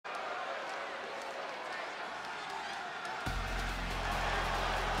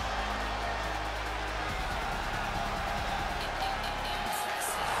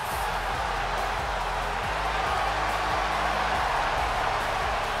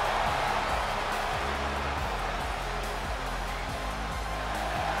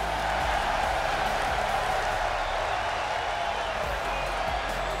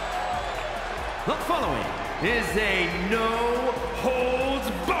The following is a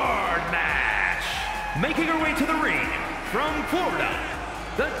no-holds-barred match. Making her way to the ring from Florida,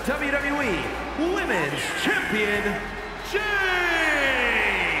 the WWE Women's Champion,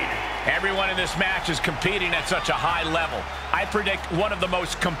 Jade! Everyone in this match is competing at such a high level. I predict one of the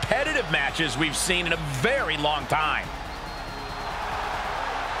most competitive matches we've seen in a very long time.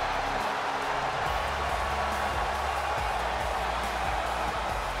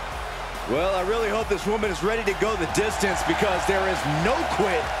 Well, I really hope this woman is ready to go the distance because there is no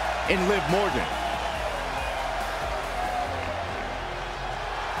quit in Liv Morgan.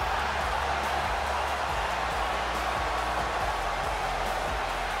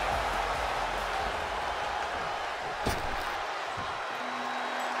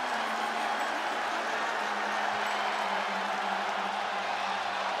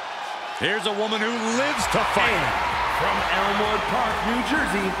 Here's a woman who lives to fight. And from Elmwood Park, New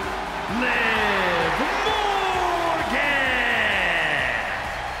Jersey, Liv Morgan!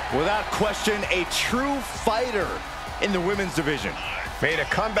 Without question, a true fighter in the women's division. Made a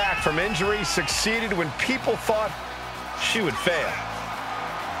comeback from injury, succeeded when people thought she would fail.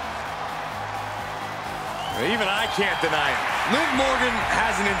 Even I can't deny it. Liv Morgan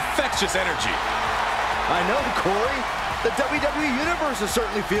has an infectious energy. I know, Corey. The WWE Universe is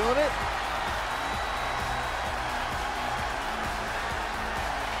certainly feeling it.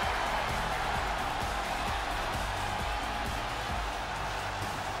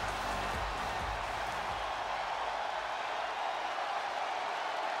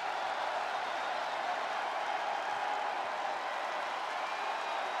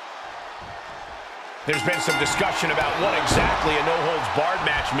 There's been some discussion about what exactly a no-holds-barred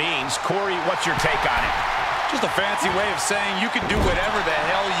match means. Corey, what's your take on it? Just a fancy way of saying you can do whatever the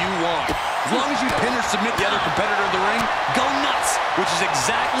hell you want. As long as you pin or submit the other competitor in the ring, go nuts, which is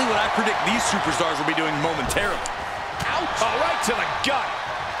exactly what I predict these superstars will be doing momentarily. Ouch! Oh, right to the gut.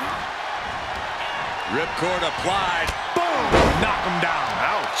 Ripcord applied. Boom! Knock him down.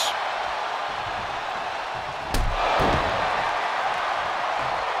 Ouch.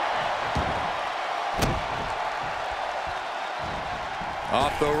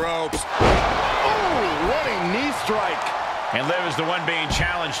 Off the ropes. Oh, running knee strike. And Liv is the one being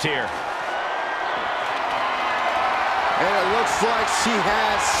challenged here. And it looks like she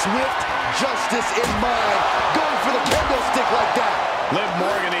has swift justice in mind. Going for the kendo stick like that. Liv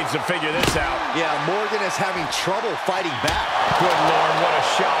Morgan needs to figure this out. Yeah, Morgan is having trouble fighting back. Good Lord, what a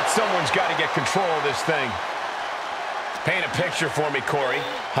shot. Someone's got to get control of this thing. Paint a picture for me, Corey.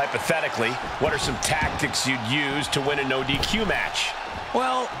 Hypothetically, what are some tactics you'd use to win a no DQ match?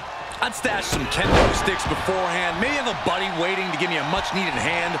 Well, I'd stash some kendo sticks beforehand. Maybe have a buddy waiting to give me a much-needed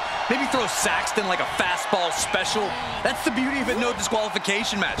hand. Maybe throw Saxton like a fastball special. That's the beauty of a no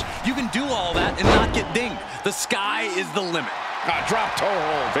disqualification match. You can do all that and not get dinged. The sky is the limit. Drop toe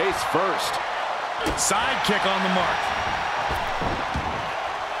hold. Face first. Side kick on the mark.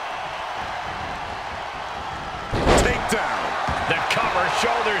 Takedown. The cover,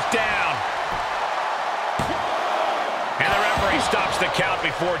 shoulders down. And the referee stops the count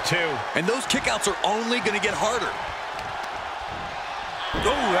before 2. And those kickouts are only going to get harder.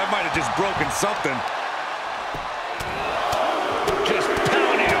 Oh, that might have just broken something. Just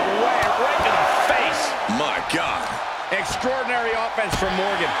pounding away right to the face. My God. Extraordinary offense from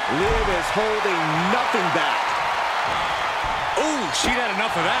Morgan. Liv is holding nothing back. Oh, she'd had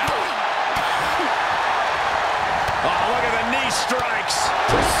enough of that. Oh, look at the knee strikes.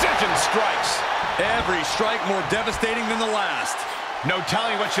 Precision strikes. Every strike more devastating than the last. No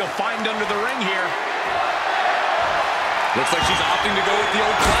telling what she'll find under the ring here. Looks like she's opting to go with the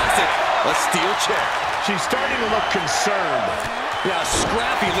old classic, a steel chair. She's starting to look concerned. Yeah,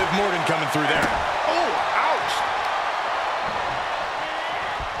 scrappy Liv Morgan coming through there. Oh, ouch.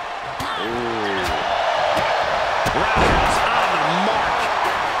 Rounds on the mark.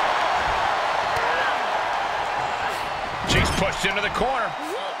 She's pushed into the corner.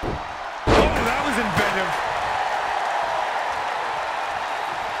 Oh, that was inventive.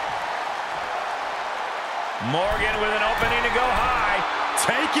 Morgan with an opening to go high.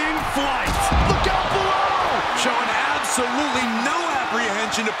 Taking flight. Look out below! Showing absolutely no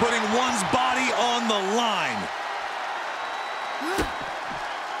apprehension to putting one's body on the line.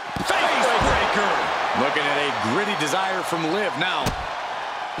 Face breaker. Looking at a gritty desire from Liv now.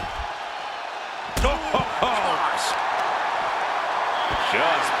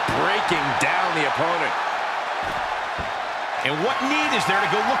 Just breaking down the opponent. And what need is there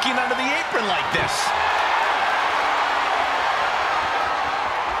to go looking under the apron like this?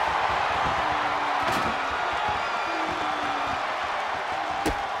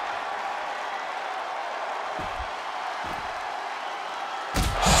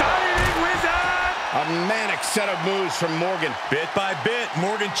 A manic set of moves from Morgan. Bit by bit,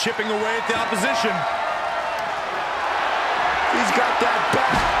 Morgan chipping away at the opposition. He's got that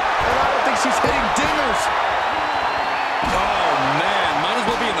back, and I don't think she's hitting dingers. Oh, man, might as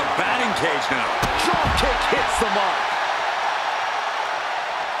well be in the batting cage now. Drop kick hits the mark.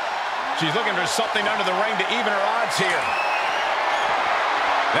 She's looking for something under the ring to even her odds here.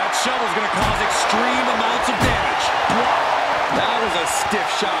 That shovel's going to cause extreme amounts of damage. That was a stiff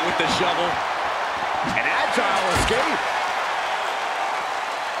shot with the shovel. An agile escape.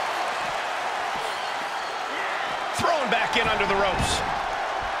 Thrown back in under the ropes.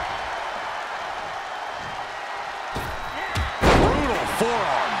 Brutal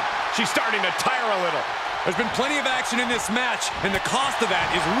forearm. She's starting to tire a little. There's been plenty of action in this match, and the cost of that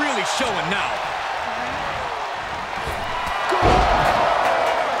is really showing now.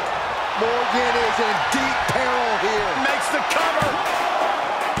 Morgan is in deep peril here. Makes the cover.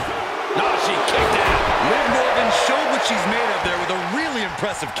 No, she kicked out. Liv Morgan showed what she's made of there with a really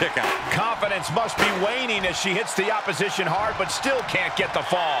impressive kick out. Confidence must be waning as she hits the opposition hard, but still can't get the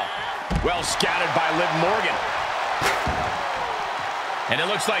fall. Well scouted by Liv Morgan. And it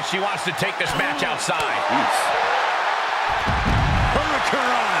looks like she wants to take this match outside.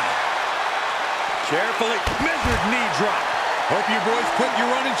 Hurricanrana. Carefully measured knee drop. Hope you boys put your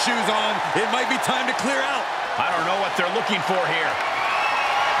running shoes on. It might be time to clear out. I don't know what they're looking for here.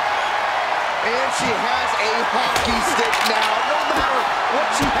 And she has a hockey stick now. No matter what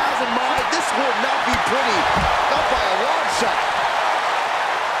she has in mind, this will not be pretty. Not by a long shot.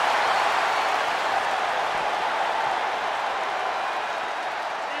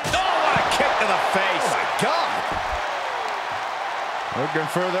 Oh, what a kick to the face. Oh, my God. Looking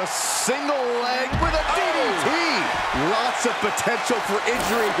for the single leg with a DDT. Lots of potential for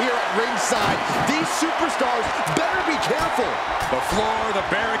injury here at ringside. These superstars better be careful. The floor, the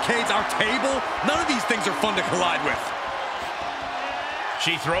barricades, our table, none of these things are fun to collide with.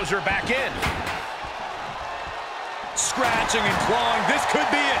 She throws her back in. Scratching and clawing, this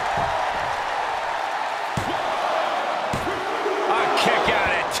could be it. A kick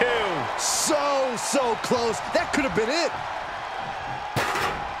at it, too. So close. That could have been it.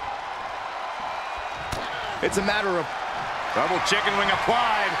 It's a matter of Double chicken wing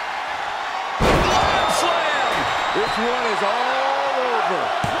applied. Arm slam. this one is all over.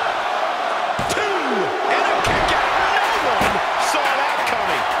 2 and a kick out. No one saw that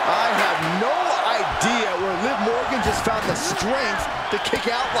coming. I have no idea where Liv Morgan just found the strength to kick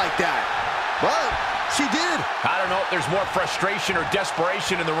out like that. But she did. I don't know if there's more frustration or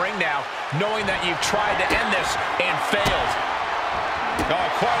desperation in the ring now, knowing that you've tried to end this and failed. Oh,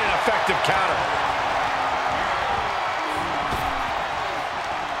 quite an effective counter.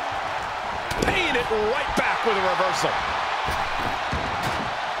 Paying it right back with a reversal.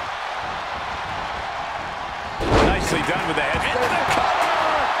 Nicely done with the head. Into the cover!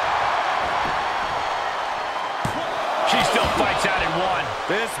 She still fights out in one.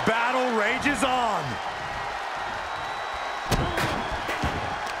 This battle rages on.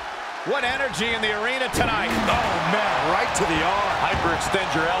 What energy in the arena tonight. Oh, man, right to the arm. Hyperextend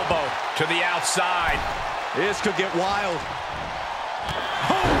your elbow to the outside. This could get wild.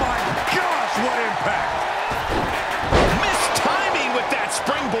 Oh, my gosh, what impact. Missed timing with that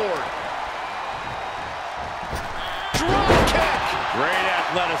springboard. Drop kick. Great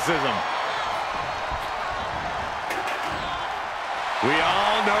athleticism. We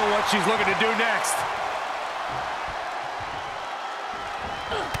all know what she's looking to do next.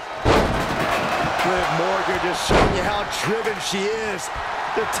 Liv Morgan just showing you how driven she is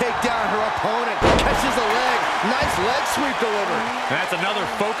to take down her opponent. Catches a leg. Nice leg sweep delivered. That's another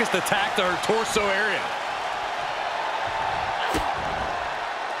focused attack to her torso area.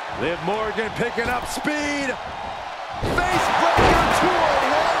 Liv Morgan picking up speed. Face breaker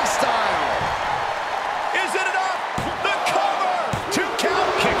 201 style. Is it enough? The cover. 2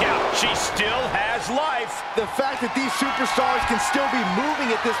 count. Kick out. She still has life. The fact that these superstars can still be moving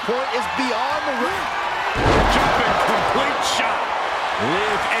at this point is beyond the ring. Jumping complete shot.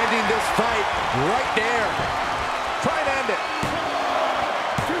 Liv ending this fight right there. Try and end it.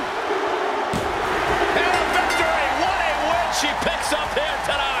 And a victory. What a win she picks up here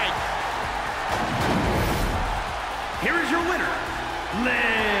tonight. Here is your winner,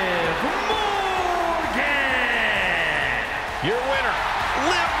 Liv Morgan. Your winner,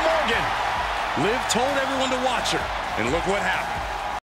 Liv Morgan. Liv told everyone to watch her, and look what happened.